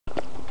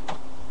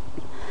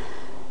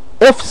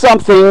If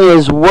something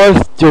is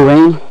worth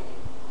doing,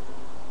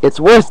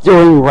 it's worth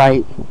doing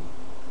right.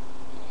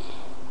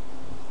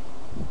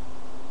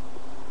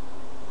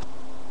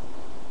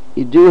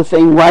 You do a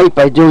thing right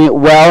by doing it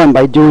well and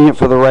by doing it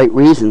for the right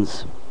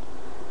reasons.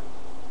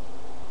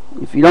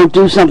 If you don't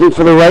do something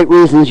for the right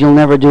reasons, you'll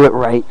never do it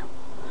right.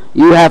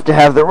 You have to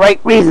have the right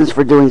reasons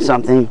for doing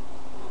something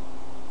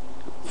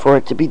for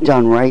it to be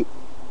done right.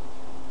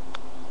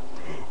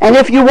 And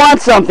if you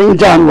want something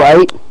done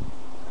right,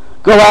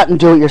 go out and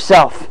do it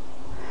yourself,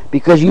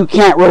 because you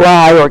can't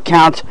rely or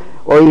count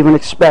or even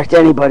expect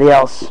anybody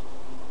else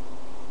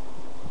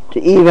to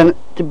even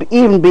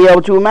be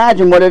able to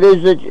imagine what it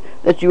is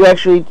that you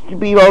actually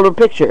be able to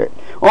picture it.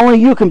 Only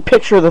you can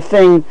picture the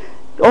thing.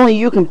 Only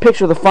you can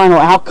picture the final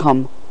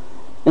outcome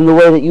in the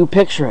way that you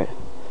picture it,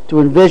 to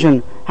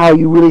envision how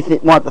you really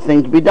want the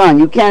thing to be done.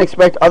 You can't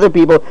expect other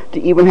people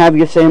to even have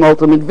your same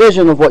ultimate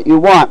vision of what you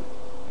want.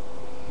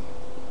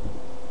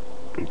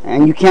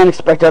 And you can't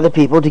expect other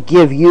people to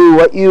give you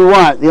what you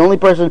want. The only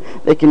person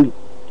that can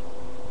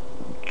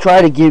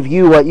try to give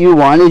you what you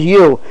want is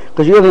you,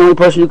 because you're the only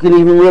person who can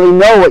even really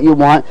know what you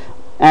want,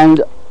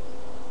 and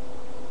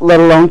let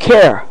alone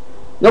care.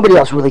 Nobody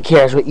else really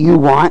cares what you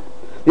want.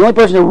 The only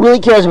person who really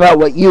cares about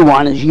what you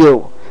want is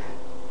you.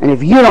 And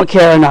if you don't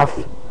care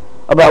enough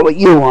about what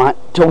you want,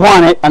 to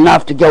want it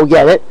enough to go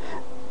get it,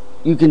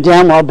 you can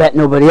damn well bet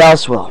nobody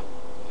else will.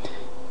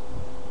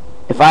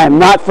 If I am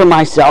not for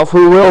myself,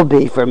 who will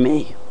be for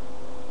me?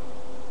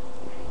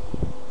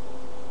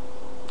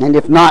 And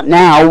if not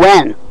now,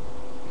 when?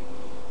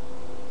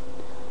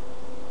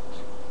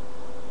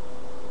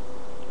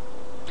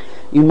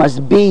 You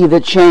must be the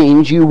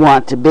change you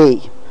want to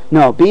be.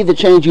 No, be the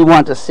change you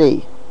want to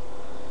see.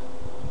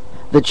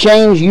 The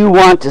change you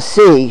want to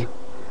see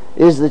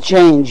is the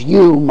change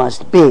you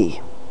must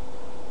be.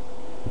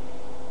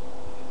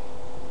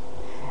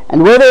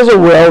 And where there's a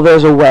will,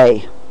 there's a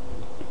way.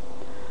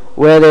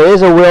 Where there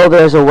is a will,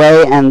 there's a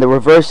way, and the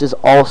reverse is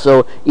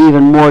also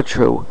even more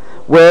true.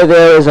 Where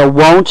there is a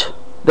won't,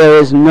 there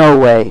is no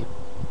way.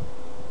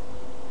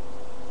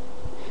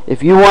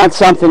 If you want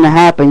something to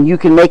happen, you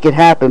can make it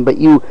happen, but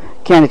you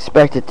can't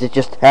expect it to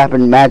just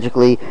happen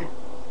magically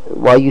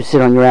while you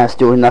sit on your ass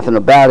doing nothing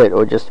about it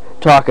or just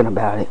talking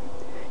about it.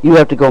 You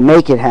have to go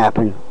make it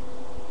happen.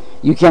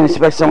 You can't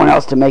expect someone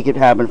else to make it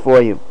happen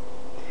for you.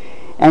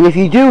 And if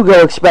you do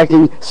go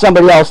expecting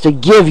somebody else to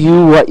give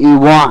you what you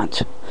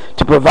want,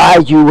 to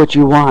provide you what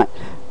you want,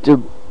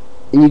 and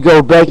you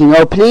go begging,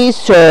 "Oh, please,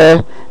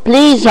 sir,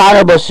 please,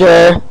 honorable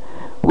sir,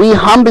 we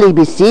humbly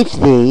beseech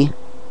thee,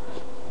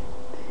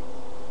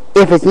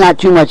 if it's not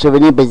too much of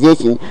an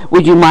imposition,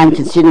 would you mind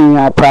considering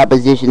our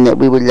proposition that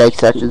we would like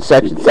such and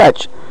such and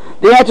such?"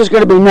 The answer is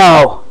going to be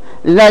no.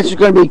 The answer is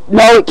going to be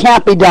no, it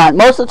can't be done.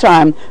 Most of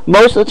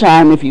the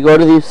time, if you go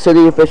to these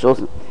city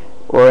officials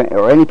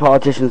or any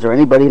politicians or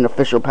anybody in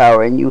official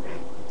power, and you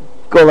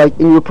go like,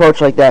 and you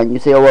approach like that, and you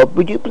say, "Oh, well,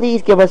 would you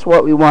please give us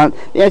what we want?"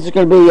 The answer is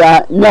going to be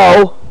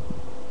no.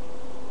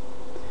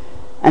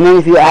 And then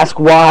if you ask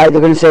why,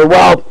 they're going to say,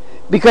 "Well,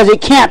 because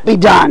it can't be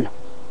done."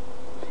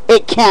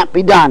 It can't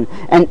be done.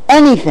 And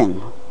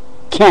anything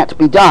can't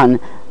be done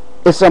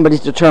if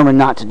somebody's determined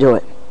not to do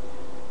it.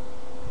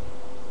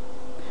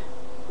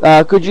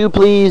 Could you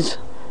please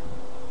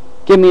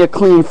give me a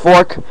clean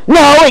fork?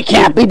 No, it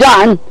can't be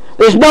done.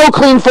 There's no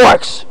clean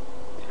forks.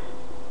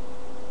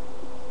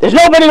 There's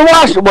nobody to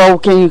wash it. Well,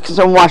 can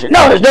someone wash it?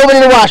 No, there's nobody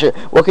to wash it.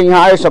 Well, can you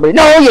hire somebody?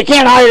 No, you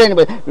can't hire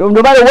anybody. No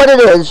matter what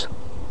it is,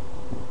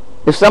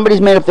 if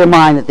somebody's made up their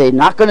mind that they're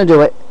not going to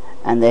do it,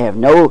 and they have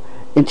no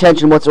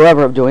intention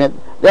whatsoever of doing it,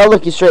 they'll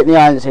look you straight in the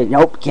eye and say,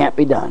 "Nope, can't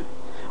be done."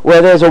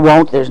 Where there's a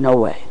won't, there's no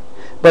way.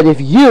 But if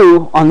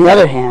you, on the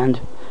other hand,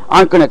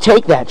 aren't going to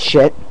take that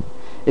shit,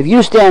 if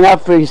you stand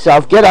up for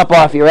yourself, get up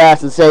off your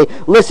ass and say,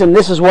 "Listen,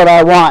 this is what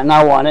I want, and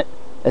I want it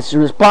as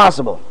soon as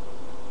possible,"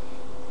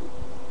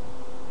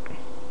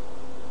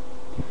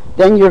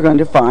 then you're going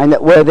to find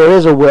that where there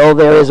is a will,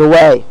 there is a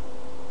way.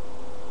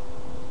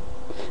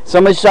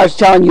 Somebody starts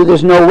telling you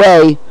there's no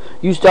way,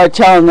 you start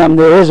telling them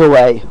there is a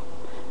way.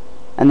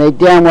 And they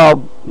damn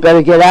well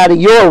better get out of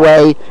your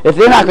way. If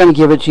they're not going to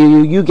give it to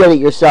you, you get it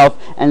yourself,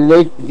 and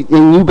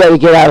you better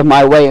get out of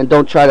my way and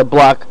don't try to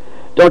block.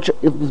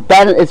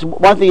 It's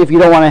one thing if you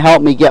don't want to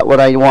help me get what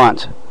I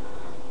want,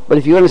 but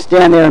if you're going to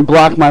stand there and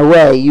block my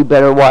way, you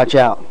better watch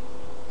out,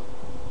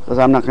 because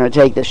I'm not going to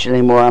take this shit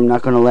anymore. I'm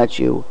not going to let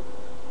you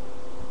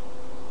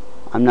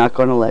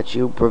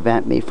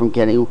prevent me from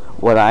getting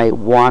what I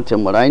want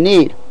and what I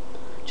need,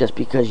 just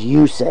because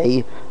you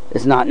say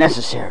it's not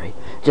necessary,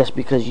 just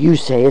because you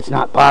say it's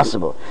not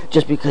possible,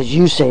 just because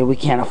you say we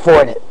can't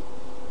afford it.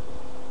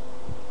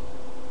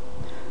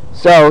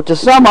 So, to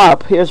sum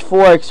up, here's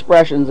 4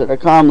 expressions that are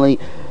commonly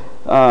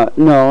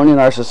known in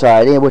our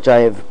society, which I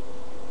have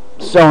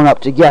sewn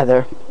up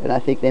together, and I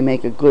think they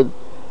make a good group.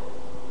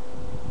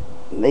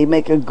 They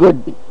make a good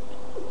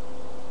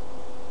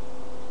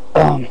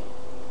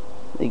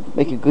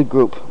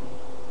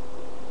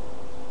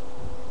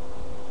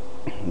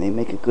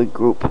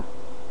group.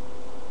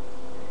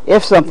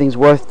 If something's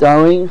worth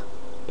doing,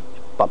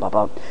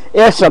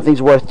 If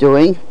something's worth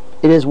doing,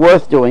 it is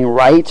worth doing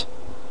right.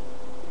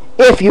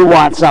 If you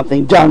want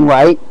something done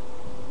right,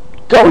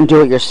 go and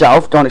do it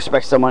yourself. Don't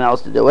expect someone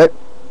else to do it.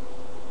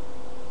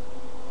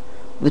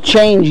 The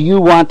change you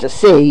want to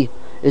see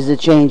is the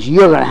change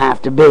you're going to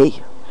have to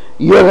be.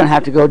 You're going to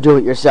have to go do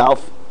it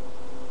yourself.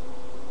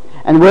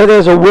 And where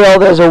there's a will,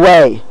 there's a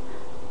way.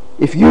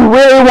 If you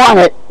really want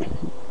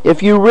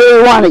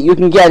it, you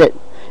can get it.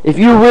 If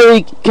you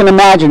really can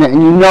imagine it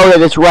and you know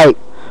that it's right,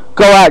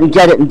 go out and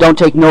get it and don't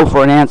take no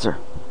for an answer.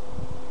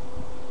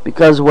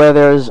 Because where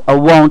there's a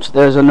won't,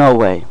 there's a no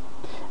way.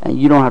 And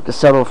you don't have to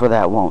settle for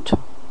that won't.